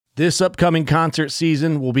This upcoming concert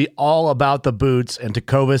season will be all about the boots, and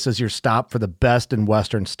Tecovas is your stop for the best in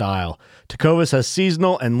Western style. Tecovas has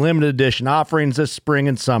seasonal and limited edition offerings this spring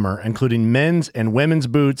and summer, including men's and women's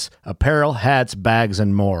boots, apparel, hats, bags,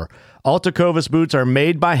 and more. All Tecovas boots are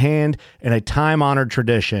made by hand in a time-honored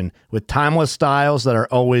tradition with timeless styles that are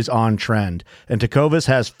always on trend. And Tecovas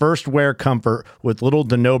has first wear comfort with little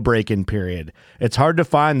to no break-in period. It's hard to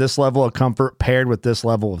find this level of comfort paired with this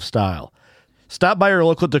level of style. Stop by your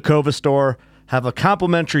local Tecovas store, have a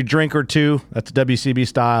complimentary drink or two, that's WCB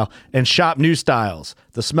style, and shop new styles.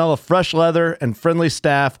 The smell of fresh leather and friendly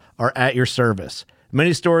staff are at your service.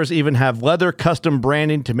 Many stores even have leather custom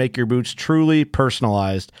branding to make your boots truly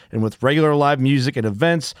personalized. And with regular live music and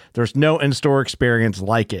events, there's no in-store experience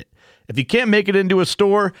like it. If you can't make it into a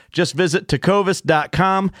store, just visit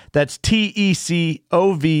tecovas.com. That's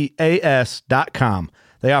TECOVAS.com.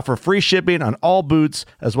 They offer free shipping on all boots,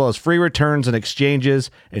 as well as free returns and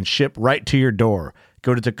exchanges, and ship right to your door.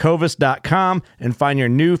 Go to tecovas.com and find your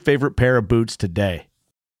new favorite pair of boots today.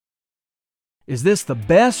 Is this the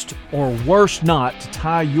best or worst knot to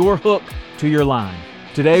tie your hook to your line?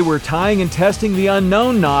 Today we're tying and testing the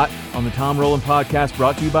unknown knot on the Tom Rowland Podcast,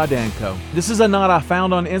 brought to you by Danco. This is a knot I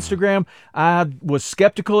found on Instagram. I was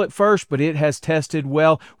skeptical at first, but it has tested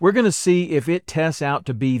well. We're going to see if it tests out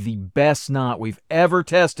to be the best knot we've ever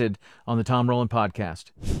tested on the Tom Rowland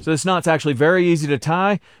Podcast. So this knot's actually very easy to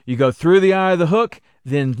tie. You go through the eye of the hook,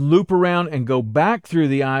 then loop around and go back through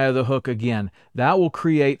the eye of the hook again. That will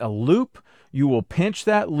create a loop. You will pinch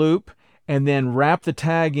that loop and then wrap the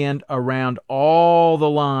tag end around all the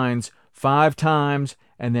lines 5 times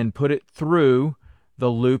and then put it through the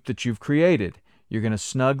loop that you've created. You're going to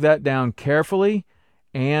snug that down carefully,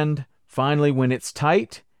 and finally, when it's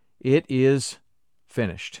tight, it is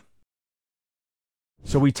finished.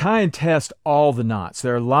 So we tie and test all the knots.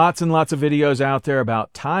 There are lots and lots of videos out there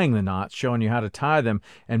about tying the knots, showing you how to tie them,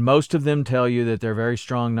 and most of them tell you that they're very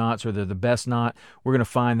strong knots or they're the best knot. We're going to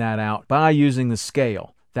find that out by using the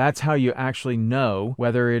scale. That's how you actually know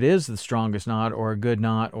whether it is the strongest knot or a good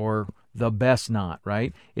knot or the best knot,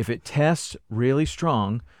 right? If it tests really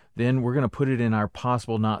strong, then we're going to put it in our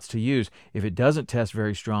possible knots to use. If it doesn't test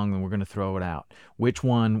very strong, then we're going to throw it out. Which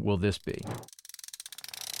one will this be?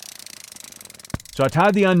 So I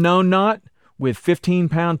tied the unknown knot with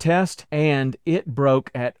 15-pound test, and it broke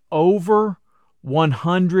at over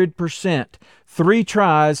 100%. 3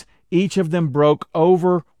 tries, each of them broke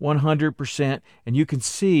over 100%, and you can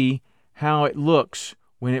see how it looks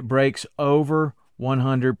when it breaks over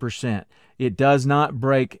 100%. It does not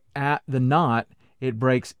break at the knot, it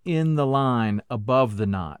breaks in the line above the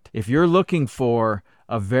knot. If you're looking for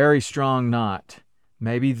a very strong knot,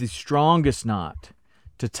 maybe the strongest knot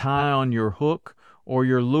to tie on your hook or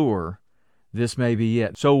your lure, this may be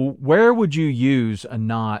it. So where would you use a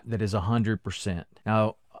knot that is 100%?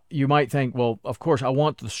 Now, you might think, well, of course, I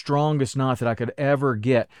want the strongest knot that I could ever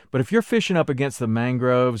get. But if you're fishing up against the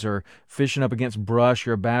mangroves or fishing up against brush,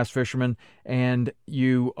 you're a bass fisherman, and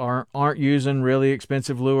you aren't using really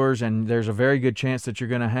expensive lures, and there's a very good chance that you're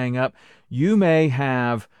going to hang up, you may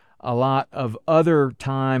have a lot of other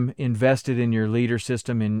time invested in your leader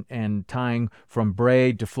system and tying from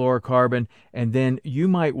braid to fluorocarbon, and then you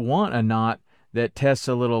might want a knot that tests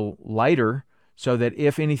a little lighter so that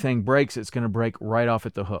if anything breaks, it's going to break right off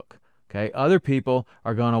at the hook. Okay? Other people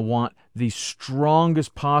are going to want the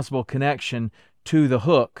strongest possible connection to the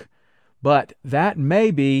hook, but that may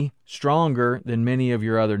be stronger than many of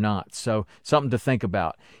your other knots. So something to think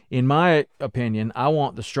about. In my opinion, I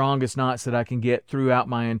want the strongest knots that I can get throughout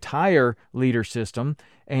my entire leader system,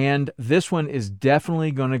 and this one is definitely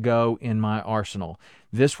going to go in my arsenal.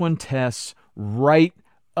 This one tests right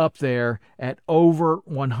up there at over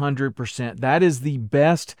 100%. That is the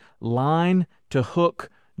best line to hook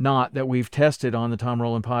knot that we've tested on the Tom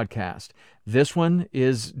Rowland Podcast. This one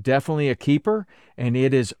is definitely a keeper, and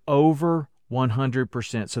it is over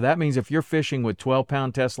 100%. So that means if you're fishing with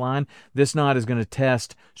 12-pound test line, this knot is going to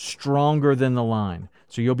test stronger than the line.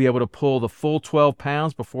 So you'll be able to pull the full 12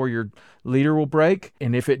 pounds before your leader will break.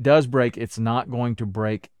 And if it does break, it's not going to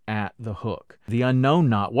break at the hook. The unknown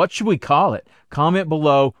knot, what should we call it? Comment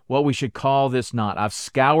below what we should call this knot. I've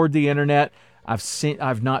scoured the internet.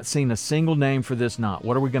 I've not seen a single name for this knot.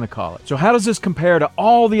 What are we going to call it? So how does this compare to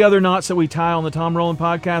all the other knots that we tie on the Tom Rowland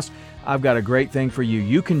Podcast? I've got a great thing for you.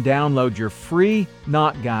 You can download your free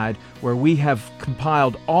knot guide where we have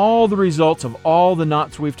compiled all the results of all the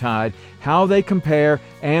knots we've tied, how they compare,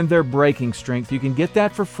 and their breaking strength. You can get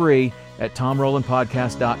that for free at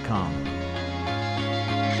TomRowlandPodcast.com.